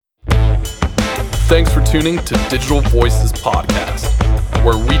Thanks for tuning to Digital Voices Podcast,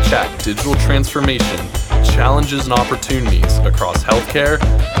 where we chat digital transformation, challenges and opportunities across healthcare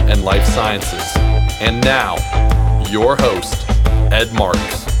and life sciences. And now, your host, Ed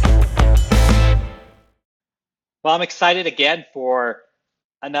Marks. Well, I'm excited again for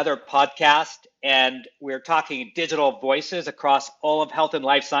another podcast, and we're talking digital voices across all of health and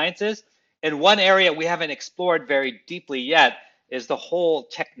life sciences. And one area we haven't explored very deeply yet is the whole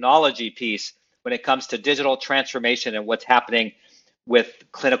technology piece when it comes to digital transformation and what's happening with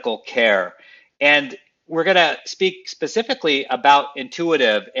clinical care. And we're going to speak specifically about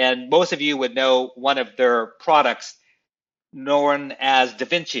Intuitive, and most of you would know one of their products known as Da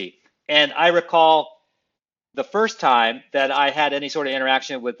Vinci. And I recall the first time that I had any sort of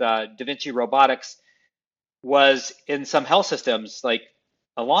interaction with Da Vinci Robotics was in some health systems, like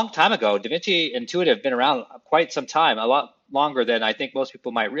a long time ago. Da Vinci Intuitive have been around quite some time, a lot longer than I think most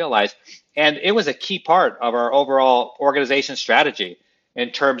people might realize. And it was a key part of our overall organization strategy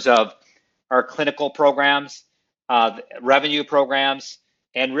in terms of our clinical programs, revenue programs,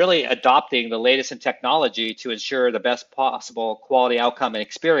 and really adopting the latest in technology to ensure the best possible quality outcome and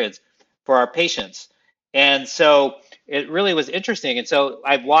experience for our patients. And so it really was interesting. And so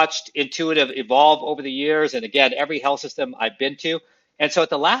I've watched Intuitive evolve over the years. And again, every health system I've been to. And so at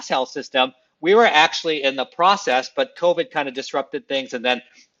the last health system, we were actually in the process, but COVID kind of disrupted things. And then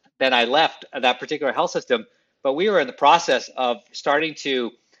I left that particular health system. But we were in the process of starting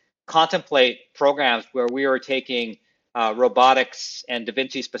to contemplate programs where we were taking robotics and Da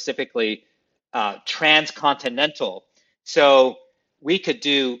Vinci specifically transcontinental. So we could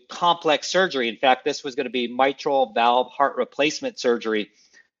do complex surgery. In fact, this was going to be mitral valve heart replacement surgery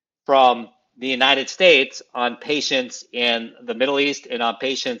from the United States on patients in the Middle East and on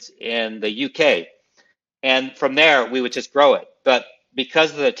patients in the UK. And from there, we would just grow it. But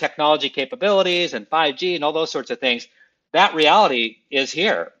because of the technology capabilities and 5G and all those sorts of things, that reality is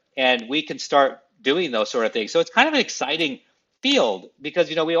here. And we can start doing those sort of things. So it's kind of an exciting field because,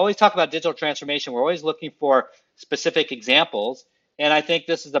 you know, we always talk about digital transformation. We're always looking for specific examples. And I think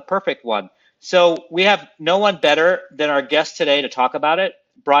this is the perfect one. So we have no one better than our guest today to talk about it,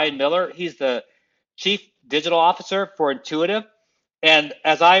 Brian Miller. He's the Chief Digital Officer for Intuitive. And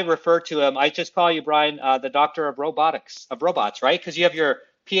as I refer to him, I just call you, Brian, the doctor of robots, right? Because you have your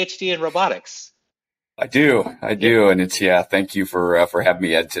PhD in robotics. I do. And it's, thank you for having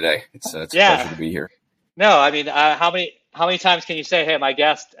me, Ed, today. It's a pleasure to be here. No, I mean, how many times can you say, hey, my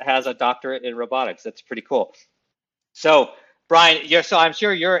guest has a doctorate in robotics? That's pretty cool. So, Brian, so I'm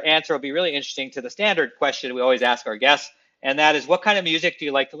sure your answer will be really interesting to the standard question we always ask our guests, and that is, what kind of music do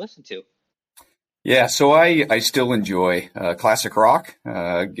you like to listen to? Yeah, so I still enjoy classic rock,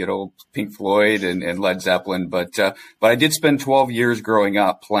 good old Pink Floyd and Led Zeppelin, but I did spend 12 years growing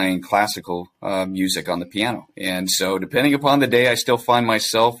up playing classical music on the piano, and so depending upon the day, I still find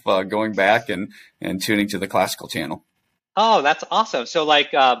myself going back and tuning to the classical channel. Oh, that's awesome! So,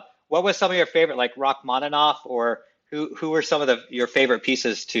 like, what was some of your favorite, like Rachmaninoff, or who were some of your favorite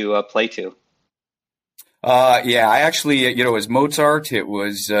pieces to play to? I actually, it was Mozart, it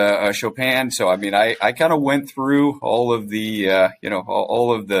was Chopin. So, I mean, I kind of went through all of the,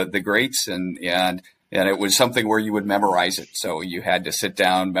 all of the greats and it was something where you would memorize it. So you had to sit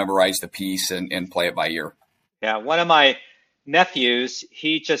down, memorize the piece and play it by ear. Yeah. One of my nephews,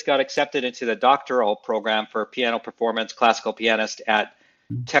 he just got accepted into the doctoral program for piano performance, classical pianist at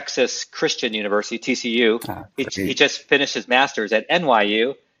Texas Christian University, TCU. He just finished his master's at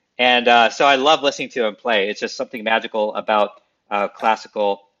NYU. And so I love listening to him play. It's just something magical about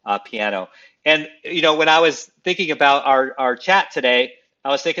classical piano. And, you know, when I was thinking about our chat today, I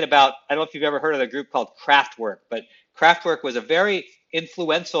was thinking about, I don't know if you've ever heard of the group called Kraftwerk, but Kraftwerk was a very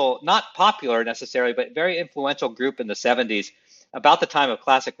influential, not popular necessarily, but very influential group in the 70s, about the time of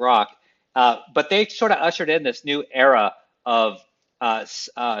classic rock. But they sort of ushered in this new era of,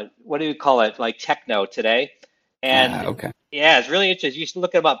 what do you call it, like techno today. And okay. Yeah, it's really interesting. You should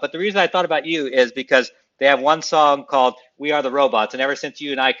look them up. But the reason I thought about you is because they have one song called "We Are the Robots," and ever since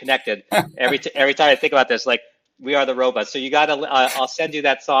you and I connected, every time I think about this, like "We Are the Robots." So you got to. I'll send you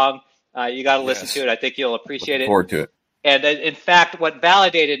that song. You got to listen to it. I think you'll appreciate it. Look forward to it. And in fact, what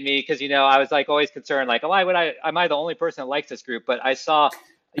validated me, because I was like always concerned, like, why would am I the only person that likes this group? But I saw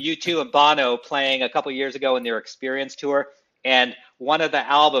U2 and Bono playing a couple years ago in their Experience tour. And one of the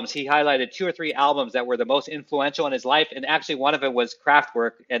albums, he highlighted 2 or 3 albums that were the most influential in his life. And actually one of it was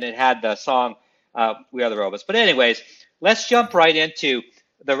Kraftwerk, and it had the song We Are the Robots. But anyways, let's jump right into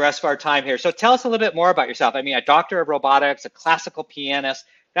the rest of our time here. So tell us a little bit more about yourself. I mean, a doctor of robotics, a classical pianist,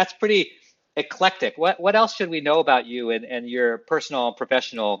 that's pretty eclectic. What else should we know about you and your personal and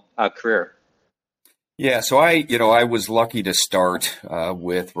professional career? Yeah, so I was lucky to start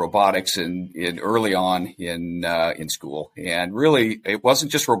with robotics in early on in school, and really it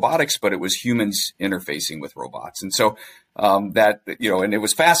wasn't just robotics, but it was humans interfacing with robots, and so and it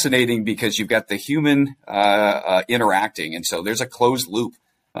was fascinating because you've got the human interacting, and so there's a closed loop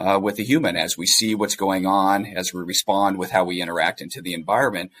with the human as we see what's going on, as we respond with how we interact into the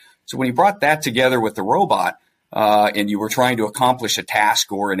environment. So when you brought that together with the robot, and you were trying to accomplish a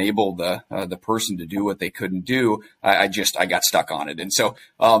task or enable the person to do what they couldn't do, I got stuck on it. And so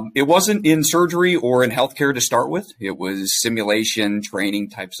it wasn't in surgery or in healthcare to start with. It was simulation, training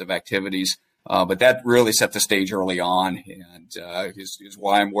types of activities. But that really set the stage early on, and is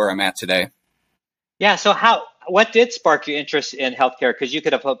why I'm where I'm at today. Yeah. So what did spark your interest in healthcare? Because you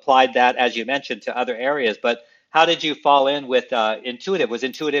could have applied that, as you mentioned, to other areas. But how did you fall in with Intuitive? Was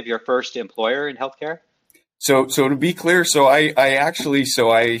Intuitive your first employer in healthcare? So to be clear, I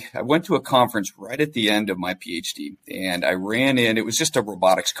went to a conference right at the end of my PhD, and I ran in. It was just a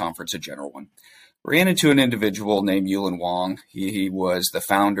robotics conference, a general one. Ran into an individual named Yulin Wang. He was the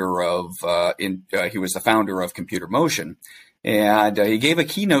founder of Computer Motion, and he gave a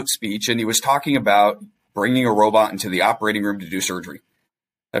keynote speech, and he was talking about bringing a robot into the operating room to do surgery.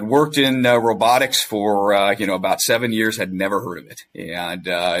 I'd worked in robotics for about 7 years, had never heard of it,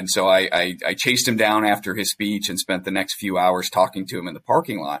 and so I chased him down after his speech and spent the next few hours talking to him in the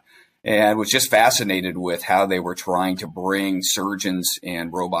parking lot, and was just fascinated with how they were trying to bring surgeons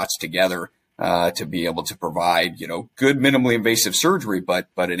and robots together to be able to provide good minimally invasive surgery, but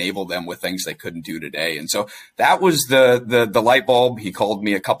enable them with things they couldn't do today. And so that was the light bulb. He called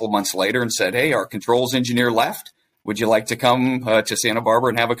me a couple months later and said, "Hey, our controls engineer left. Would you like to come to Santa Barbara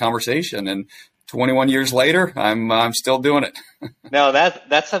and have a conversation?" And 21 years later, I'm still doing it. No,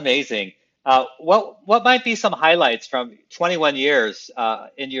 that's amazing. What might be some highlights from 21 years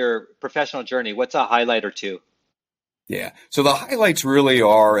in your professional journey? What's a highlight or two? Yeah. So the highlights really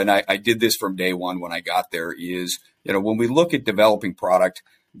are, and I did this from day one when I got there, is when we look at developing product,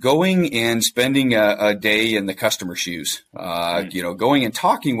 going and spending a day in the customer's shoes, going and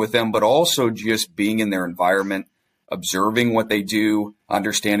talking with them, but also just being in their environment, observing what they do,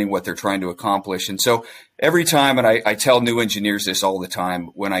 understanding what they're trying to accomplish. And so every time, and I tell new engineers this all the time,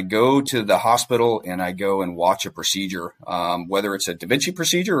 when I go to the hospital and I go and watch a procedure, whether it's a Da Vinci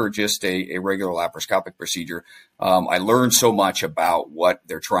procedure or just a regular laparoscopic procedure, I learn so much about what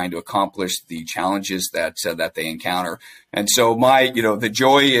they're trying to accomplish, the challenges that they encounter. And so the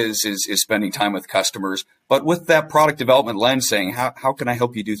joy is spending time with customers, but with that product development lens saying, how can I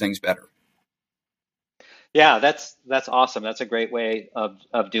help you do things better? Yeah, that's awesome. That's a great way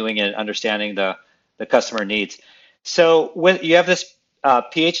of doing it, understanding the customer needs. So you have this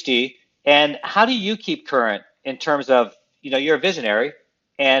PhD, and how do you keep current in terms of, you're a visionary,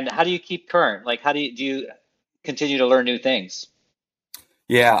 and how do you keep current? Like, how do you continue to learn new things?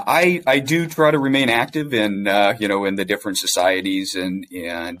 Yeah, I do try to remain active in in the different societies and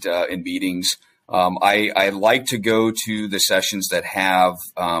in meetings. I like to go to the sessions that have,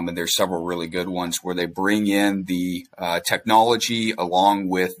 and there's several really good ones where they bring in the technology along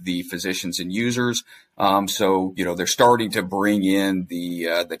with the physicians and users. So they're starting to bring in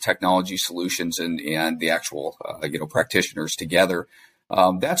the technology solutions and the actual practitioners together.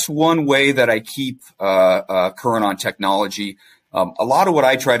 That's one way that I keep current on technology. A lot of what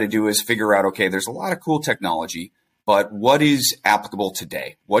I try to do is figure out, okay, there's a lot of cool technology, but what is applicable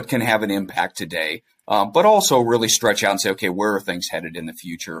today? What can have an impact today? But also really stretch out and say, okay, where are things headed in the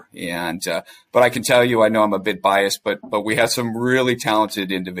future? And but I can tell you, I know I'm a bit biased, but we have some really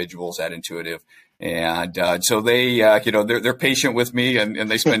talented individuals at Intuitive, and so they they're patient with me and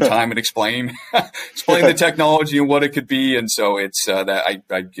they spend time and explain the technology and what it could be. And so it's that I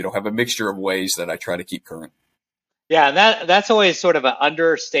have a mixture of ways that I try to keep current. Yeah, and that's always sort of an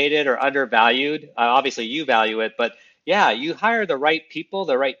understated or undervalued. Obviously, you value it, but yeah, you hire the right people,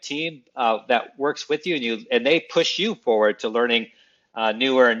 the right team that works with you, and they push you forward to learning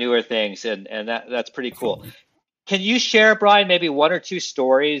newer and newer things, and that's pretty cool. Can you share, Brian, maybe one or two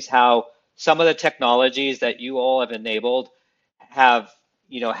stories how some of the technologies that you all have enabled have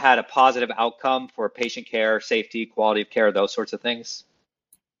had a positive outcome for patient care, safety, quality of care, those sorts of things?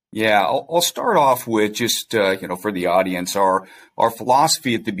 Yeah, I'll start off with just, for the audience, our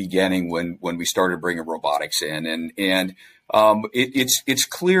philosophy at the beginning when we started bringing robotics in, and it's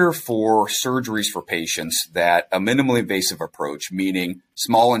clear for surgeries for patients that a minimally invasive approach, meaning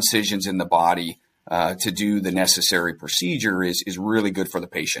small incisions in the body to do the necessary procedure, is really good for the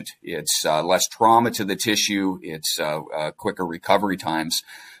patient. It's less trauma to the tissue. It's quicker recovery times.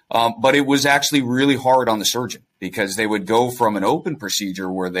 But it was actually really hard on the surgeon because they would go from an open procedure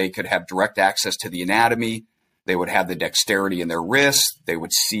where they could have direct access to the anatomy. They would have the dexterity in their wrist. They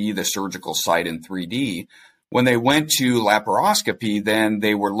would see the surgical site in 3D. When they went to laparoscopy, then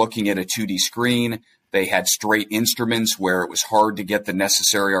they were looking at a 2D screen. They had straight instruments where it was hard to get the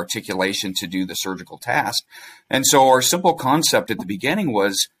necessary articulation to do the surgical task. And so our simple concept at the beginning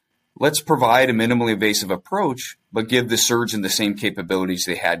was, let's provide a minimally invasive approach, but give the surgeon the same capabilities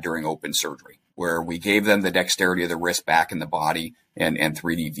they had during open surgery, where we gave them the dexterity of the wrist back in the body and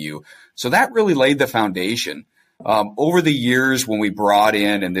 3D view. So that really laid the foundation. Over the years, when we brought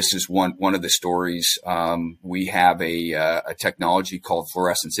in, and this is one of the stories, we have a technology called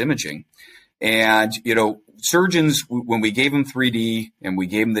fluorescence imaging. And, surgeons, when we gave them 3D and we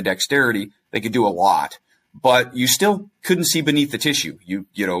gave them the dexterity, they could do a lot, but you still couldn't see beneath the tissue. You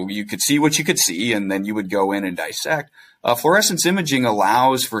could see what you could see, and then you would go in and dissect. Fluorescence imaging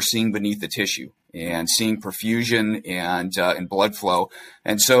allows for seeing beneath the tissue and seeing perfusion and blood flow.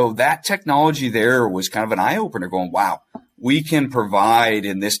 And so that technology there was kind of an eye opener going, wow, we can provide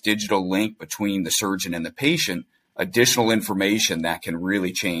in this digital link between the surgeon and the patient additional information that can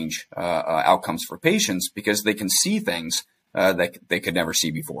really change outcomes for patients because they can see things that they could never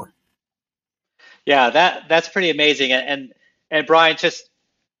see before. Yeah, that's pretty amazing. And Brian, just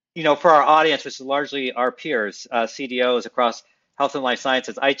for our audience, which is largely our peers, CDOs across health and life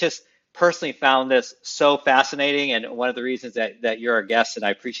sciences, I just personally found this so fascinating, and one of the reasons that you're our guest, and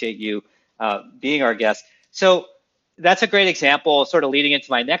I appreciate you being our guest. So that's a great example, sort of leading into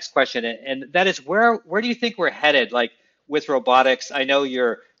my next question, and that is where do you think we're headed, like with robotics? I know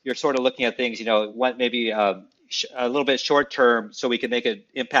you're sort of looking at things, maybe a little bit short term, so we can make an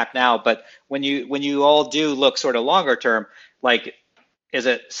impact now. But when you all do look sort of longer term, like is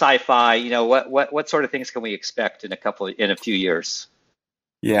it sci-fi? What sort of things can we expect in a few years?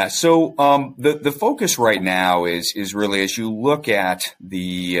 Yeah. So the focus right now is really as you look at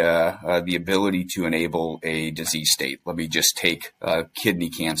the ability to enable a disease state. Let me just take kidney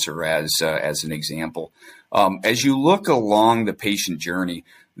cancer as an example. As you look along the patient journey,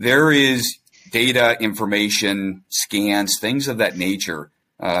 there is data, information, scans, things of that nature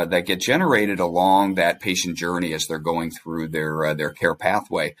that get generated along that patient journey as they're going through their care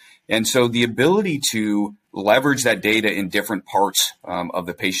pathway. And so the ability to leverage that data in different parts of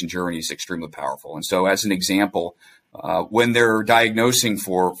the patient journey is extremely powerful. And so as an example, when they're diagnosing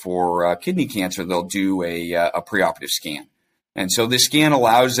for kidney cancer, they'll do a preoperative scan. And so this scan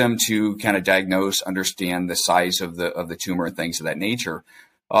allows them to kind of diagnose, understand the size of the tumor and things of that nature.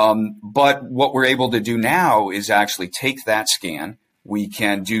 But what we're able to do now is actually take that scan. We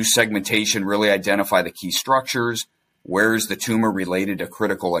can do segmentation, really identify the key structures, where's the tumor related to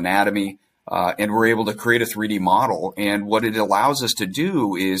critical anatomy, and we're able to create a 3D model. And what it allows us to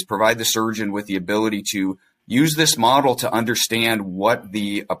do is provide the surgeon with the ability to use this model to understand what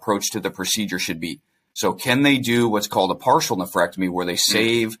the approach to the procedure should be. So can they do what's called a partial nephrectomy, where they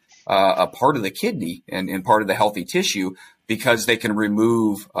save a part of the kidney and part of the healthy tissue because they can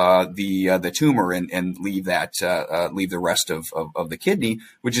remove the tumor and leave the rest of the kidney,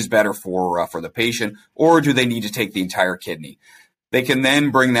 which is better for the patient? Or do they need to take the entire kidney? They can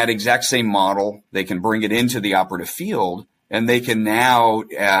then bring that exact same model. They can bring it into the operative field, and they can now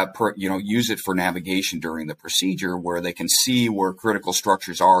use it for navigation during the procedure, where they can see where critical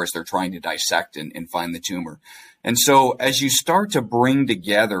structures are as they're trying to dissect and find the tumor. And so as you start to bring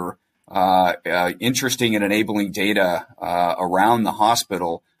together interesting and enabling data around the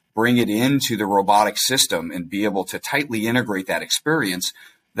hospital, bring it into the robotic system and be able to tightly integrate that experience,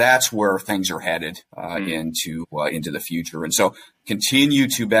 that's where things are headed into the future. And so continue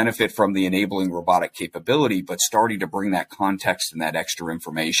to benefit from the enabling robotic capability, but starting to bring that context and that extra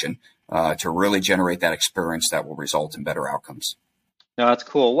information to really generate that experience that will result in better outcomes. No, that's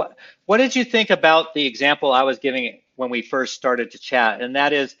cool. What did you think about the example I was giving when we first started to chat? And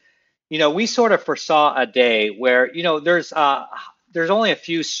that is, we sort of foresaw a day where, there's only a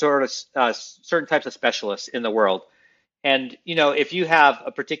few sort of certain types of specialists in the world. And, if you have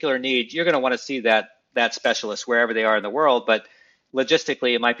a particular need, you're going to want to see that specialist wherever they are in the world, but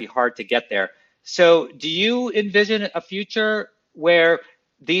logistically, it might be hard to get there. So do you envision a future where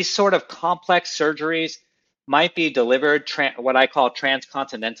these sort of complex surgeries might be delivered what I call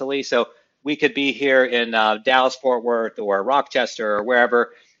transcontinentally? So we could be here in Dallas, Fort Worth, or Rochester, or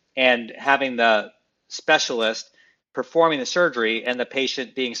wherever, and having the specialist performing the surgery and the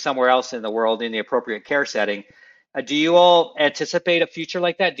patient being somewhere else in the world in the appropriate care setting. Do you all anticipate a future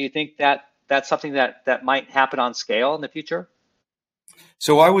like that? Do you think that that's something that might happen on scale in the future?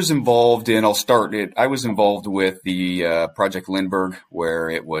 So I was involved in, I'll start it. I was involved with the Project Lindbergh, where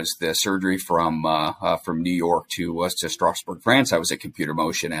it was the surgery from New York to Strasbourg, France. I was at Computer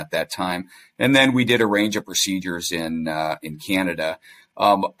Motion at that time, and then we did a range of procedures in Canada.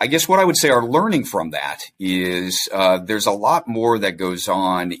 I guess what I would say our learning from that is there's a lot more that goes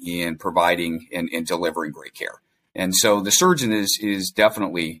on in providing and delivering great care. And so the surgeon is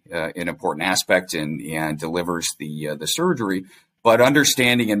definitely an important aspect and delivers the surgery. But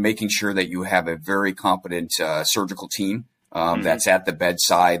understanding and making sure that you have a very competent surgical team that's at the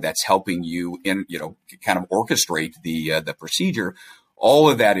bedside, that's helping you kind of orchestrate the procedure. All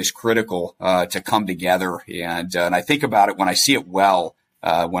of that is critical to come together. And I think about it when I see it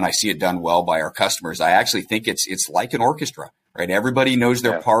when I see it done well by our customers. I actually think it's like an orchestra, right? Everybody knows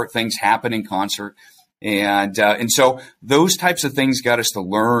their part. Things happen in concert. And so those types of things got us to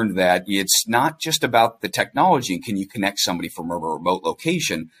learn that it's not just about the technology and can you connect somebody from a remote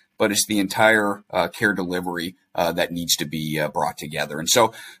location, but it's the entire care delivery that needs to be brought together. And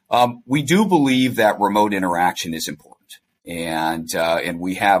so we do believe that remote interaction is important. And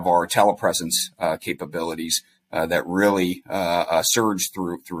we have our telepresence capabilities that really surged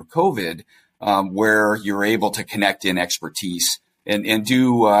through COVID, where you're able to connect in expertise and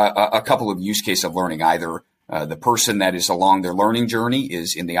do a couple of use cases of learning. Either the person that is along their learning journey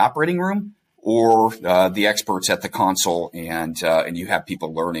is in the operating room, or the experts at the console, and you have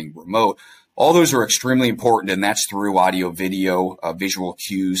people learning remote. All those are extremely important, and that's through audio, video, visual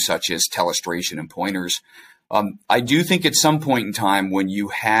cues such as telestration and pointers. I do think at some point in time when you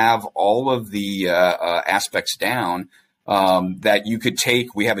have all of the aspects down, that you could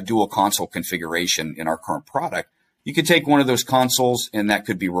take, we have a dual console configuration in our current product. You could take one of those consoles and that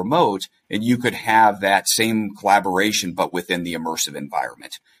could be remote, and you could have that same collaboration, but within the immersive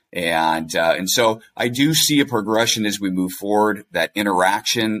environment. And so I do see a progression as we move forward. That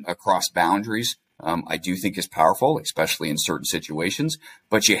interaction across boundaries, I do think is powerful, especially in certain situations,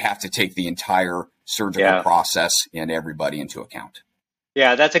 but you have to take the entire surgical process and everybody into account.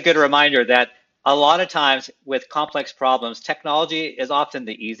 Yeah, that's a good reminder that a lot of times with complex problems, technology is often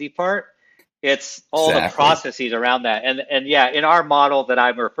the easy part. It's all the processes around that. And yeah, in our model that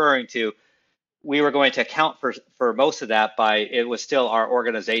I'm referring to, we were going to account for most of that by, it was still our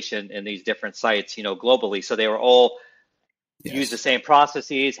organization in these different sites, globally. So they were all use the same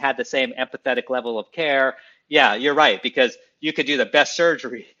processes, had the same empathetic level of care. Yeah, you're right, because you could do the best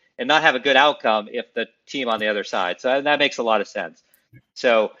surgery and not have a good outcome if the team on the other side. So that makes a lot of sense.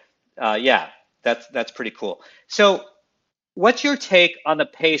 So yeah, that's pretty cool. So what's your take on the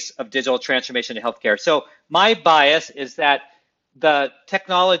pace of digital transformation in healthcare? So my bias is that the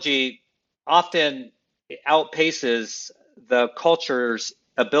technology often outpaces the culture's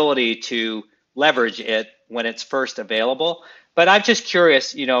ability to leverage it when it's first available. But I'm just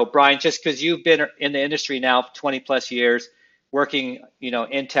curious, Brian, just because you've been in the industry now for 20 plus years, working,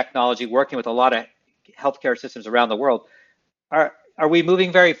 in technology, working with a lot of healthcare systems around the world, are we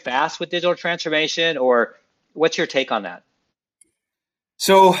moving very fast with digital transformation, or what's your take on that?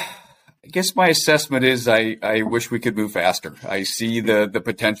 So I guess my assessment is I wish we could move faster. I see the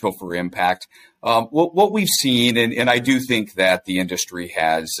potential for impact. What we've seen, and I do think that the industry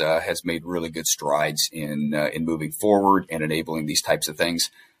has made really good strides in moving forward and enabling these types of things.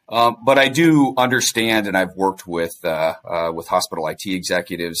 But I do understand, and I've worked with hospital IT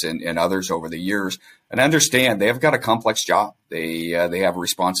executives and others over the years, and I understand they've got a complex job. They have a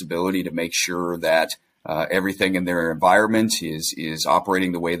responsibility to make sure that everything in their environment is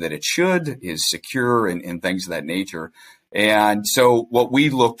operating the way that it should, is secure, and things of that nature. And so what we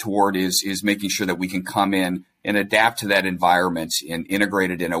look toward is making sure that we can come in and adapt to that environment and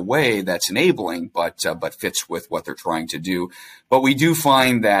integrate it in a way that's enabling, but fits with what they're trying to do. But we do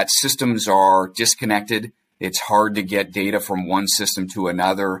find that systems are disconnected. It's hard to get data from one system to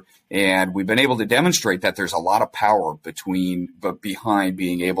another. And we've been able to demonstrate that there's a lot of power behind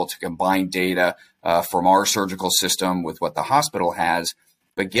being able to combine data from our surgical system with what the hospital has.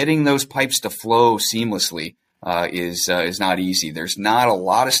 But getting those pipes to flow seamlessly is not easy. There's not a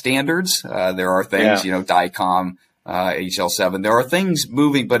lot of standards. There are things, DICOM, HL7. There are things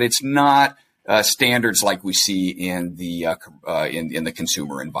moving, but it's not standards like we see in the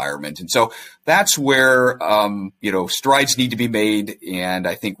consumer environment. And so that's where strides need to be made, and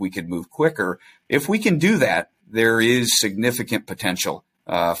I think we could move quicker. If we can do that, there is significant potential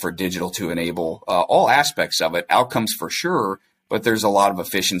for digital to enable all aspects of it, outcomes for sure, but there's a lot of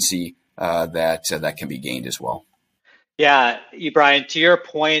efficiency that can be gained as well. Yeah, Brian, to your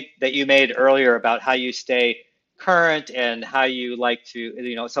point that you made earlier about how you stay current and how you like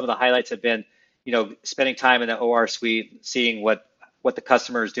to, some of the highlights have been, spending time in the OR suite, seeing what what the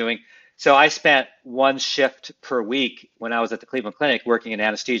customer is doing. So I spent one shift per week when I was at the Cleveland Clinic working in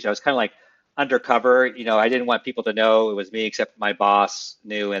anesthesia. I was kind of like undercover. I didn't want people to know it was me, except my boss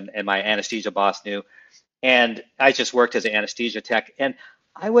knew and my anesthesia boss knew. And I just worked as an anesthesia tech. And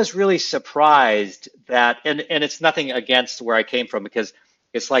I was really surprised that, and it's nothing against where I came from, because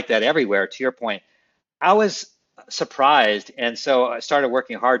it's like that everywhere, to your point. I was surprised, and so I started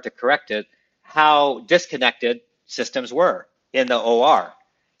working hard to correct it, how disconnected systems were in the OR.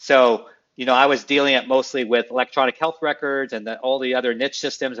 So, I was dealing it mostly with electronic health records and all the other niche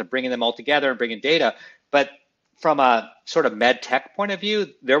systems and bringing them all together and bringing data. But from a sort of med tech point of view,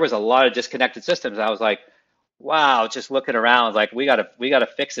 there was a lot of disconnected systems. I was like, wow, just looking around, like we gotta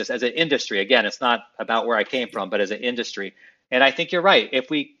fix this as an industry. Again, it's not about where I came from, but as an industry. And I think you're right. If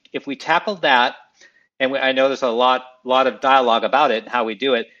we tackle that, and I know there's a lot of dialogue about it and how we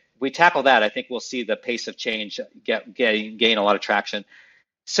do it. If we tackle that, I think we'll see the pace of change gain a lot of traction.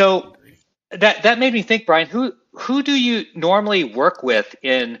 So that made me think, Brian, who do you normally work with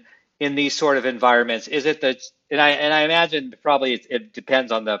in these sort of environments? Is it and I imagine probably it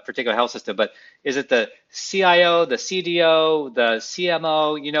depends on the particular health system, but is it the CIO, the CDO, the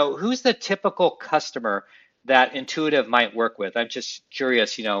CMO? Who's the typical customer that Intuitive might work with? I'm just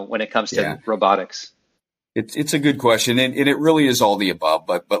curious, when it comes to robotics. It's a good question, and it really is all the above.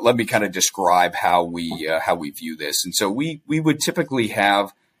 But let me kind of describe how we view this. And so we would typically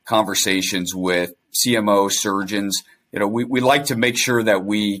have conversations with CMO surgeons. We like to make sure that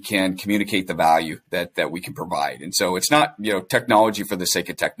we can communicate the value that we can provide. And so it's not technology for the sake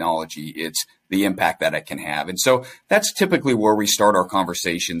of technology. It's the impact that it can have. And so that's typically where we start our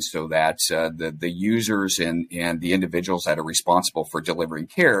conversations, so that the users and the individuals that are responsible for delivering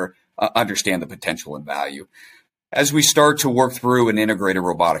care understand the potential and value. As we start to work through an integrated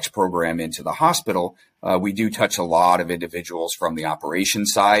robotics program into the hospital, we do touch a lot of individuals from the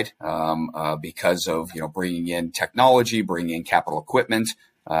operations side because of bringing in technology, bringing in capital equipment,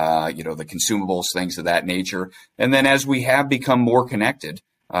 the consumables, things of that nature. And then as we have become more connected,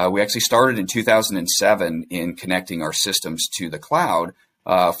 we actually started in 2007 in connecting our systems to the cloud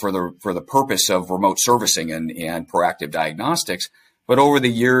for the purpose of remote servicing and proactive diagnostics. But over the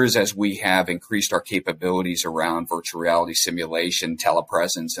years, as we have increased our capabilities around virtual reality simulation,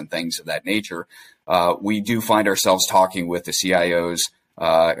 telepresence, and things of that nature, we do find ourselves talking with the CIOs,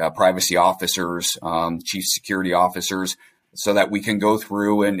 privacy officers, chief security officers, so that we can go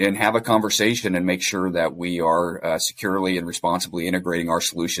through and have a conversation and make sure that we are securely and responsibly integrating our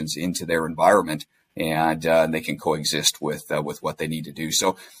solutions into their environment, and they can coexist with what they need to do.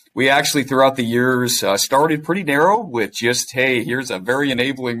 So we actually, throughout the years, started pretty narrow with just, hey, here's a very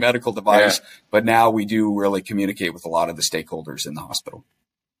enabling medical device, but now we do really communicate with a lot of the stakeholders in the hospital.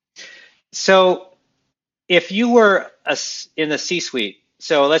 So if you were in the C-suite,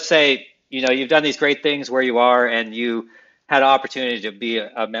 so let's say, you've done these great things where you are and you had an opportunity to be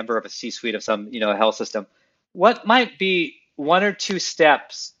a member of a C-suite of some, health system, what might be one or two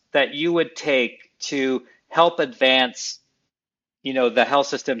steps that you would take to help advance the health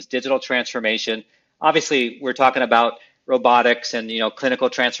system's digital transformation? Obviously, we're talking about robotics and, clinical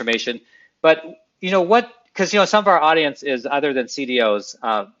transformation, but, because, some of our audience is other than CDOs,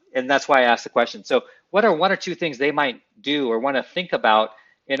 and that's why I asked the question. So what are one or two things they might do or want to think about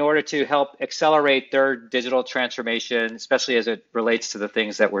in order to help accelerate their digital transformation, especially as it relates to the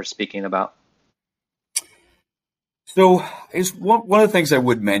things that we're speaking about? So is one of the things I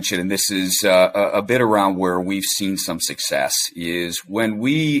would mention, and this is a bit around where we've seen some success, is when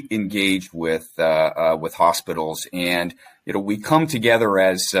we engage with hospitals, and we come together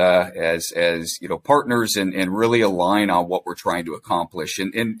as partners and really align on what we're trying to accomplish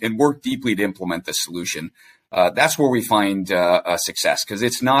and work deeply to implement the solution. That's where we find success, because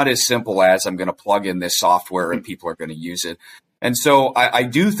it's not as simple as I'm going to plug in this software and people are going to use it. And so I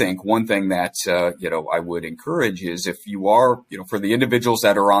do think one thing that, I would encourage is, if you are, for the individuals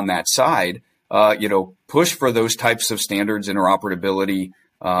that are on that side, push for those types of standards, interoperability,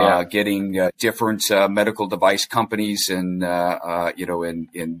 getting different medical device companies and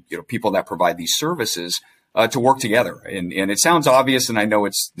people that provide these services to work together. And it sounds obvious, and I know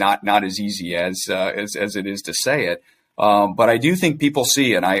it's not as easy as it is to say it. But I do think people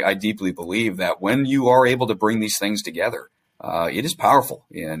see, and I deeply believe that when you are able to bring these things together, it is powerful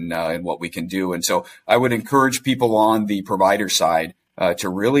in what we can do. And so I would encourage people on the provider side to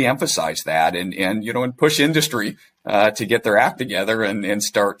really emphasize that and push industry to get their act together and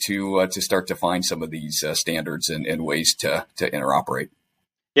start to find some of these standards and ways to interoperate.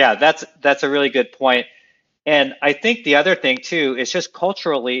 Yeah, that's a really good point. And I think the other thing too is just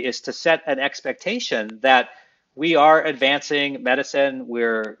culturally is to set an expectation that we are advancing medicine.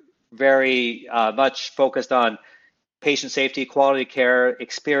 We're very much focused on patient safety, quality care,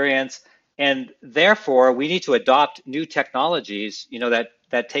 experience, and therefore we need to adopt new technologies,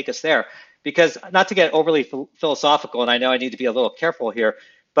 that take us there. Because not to get overly philosophical, and I know I need to be a little careful here,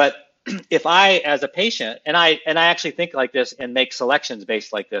 but if I, as a patient, and I actually think like this and make selections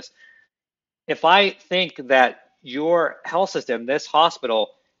based like this, if I think that your health system, this hospital,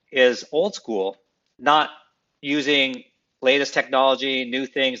 is old school, not using latest technology, new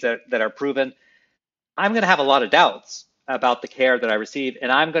things that are proven, I'm going to have a lot of doubts about the care that I receive,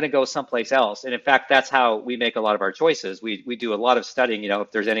 and I'm going to go someplace else. And in fact, that's how we make a lot of our choices. We do a lot of studying,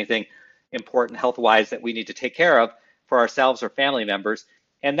 if there's anything important health-wise that we need to take care of for ourselves or family members.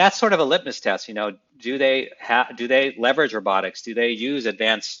 And that's sort of a litmus test, do they leverage robotics? Do they use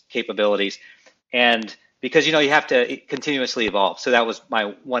advanced capabilities? And because, you have to continuously evolve. So that was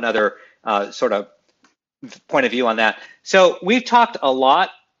my one other sort of point of view on that. So we've talked a lot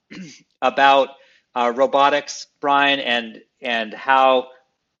about robotics, Brian, and how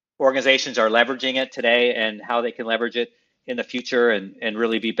organizations are leveraging it today and how they can leverage it in the future and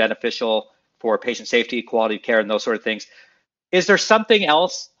really be beneficial for patient safety, quality of care, and those sort of things. Is there something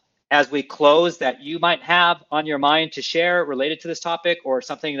else as we close that you might have on your mind to share related to this topic, or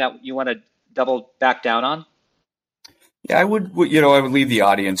something that you want to double back down on? Yeah, I would leave the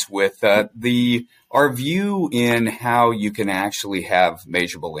audience with our view in how you can actually have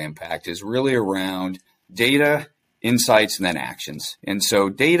measurable impact is really around data, insights, and then actions. And so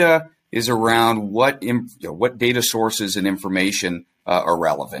data is around what data sources and information are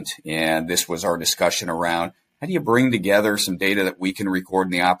relevant. And this was our discussion around how do you bring together some data that we can record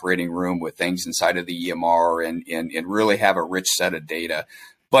in the operating room with things inside of the EMR and really have a rich set of data.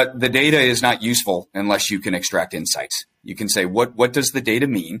 But the data is not useful unless you can extract insights. You can say, what does the data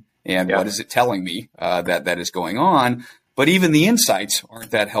mean? And what is it telling me that is going on? But even the insights aren't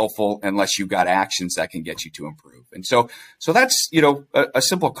that helpful unless you've got actions that can get you to improve. And so that's, a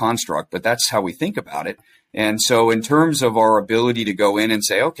simple construct, but that's how we think about it. And so in terms of our ability to go in and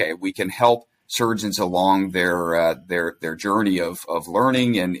say, okay, we can help surgeons along their journey of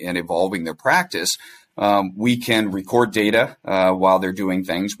learning and evolving their practice. We can record data while they're doing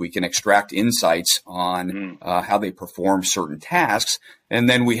things. We can extract insights on how they perform certain tasks. And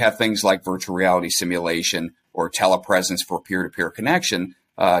then we have things like virtual reality simulation or telepresence for peer-to-peer connection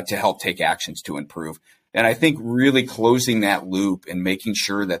to help take actions to improve. And I think really closing that loop and making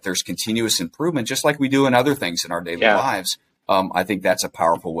sure that there's continuous improvement, just like we do in other things in our daily lives, I think that's a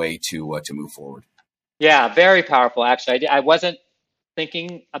powerful way to move forward. Yeah, very powerful, actually. I wasn't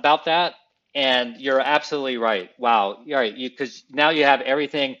thinking about that. And you're absolutely right. Wow, you're right. Because now you have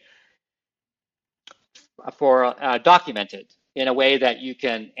everything for documented in a way that you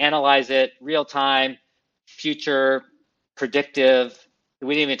can analyze it real time, future, predictive.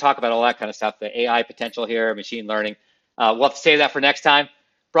 We didn't even talk about all that kind of stuff, the AI potential here, machine learning. We'll have to save that for next time.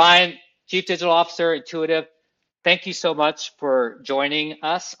 Brian, Chief Digital Officer, Intuitive, thank you so much for joining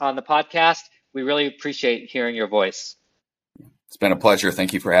us on the podcast. We really appreciate hearing your voice. It's been a pleasure.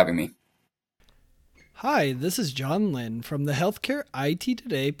 Thank you for having me. Hi, this is John Lynn from the Healthcare IT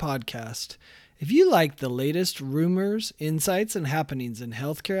Today podcast. If you like the latest rumors, insights, and happenings in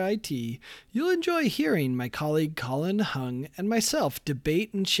healthcare IT, you'll enjoy hearing my colleague Colin Hung and myself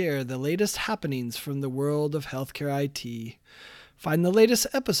debate and share the latest happenings from the world of healthcare IT. Find the latest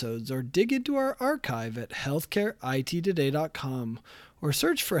episodes or dig into our archive at healthcareittoday.com or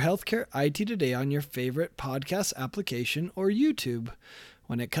search for Healthcare IT Today on your favorite podcast application or YouTube.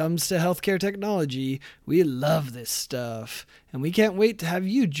 When it comes to healthcare technology, we love this stuff, and we can't wait to have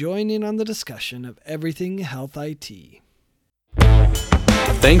you join in on the discussion of everything health IT.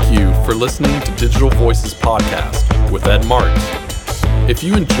 Thank you for listening to Digital Voices Podcast with Ed Marks. If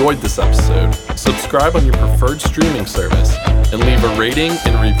you enjoyed this episode, subscribe on your preferred streaming service and leave a rating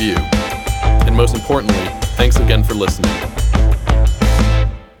and review. And most importantly, thanks again for listening.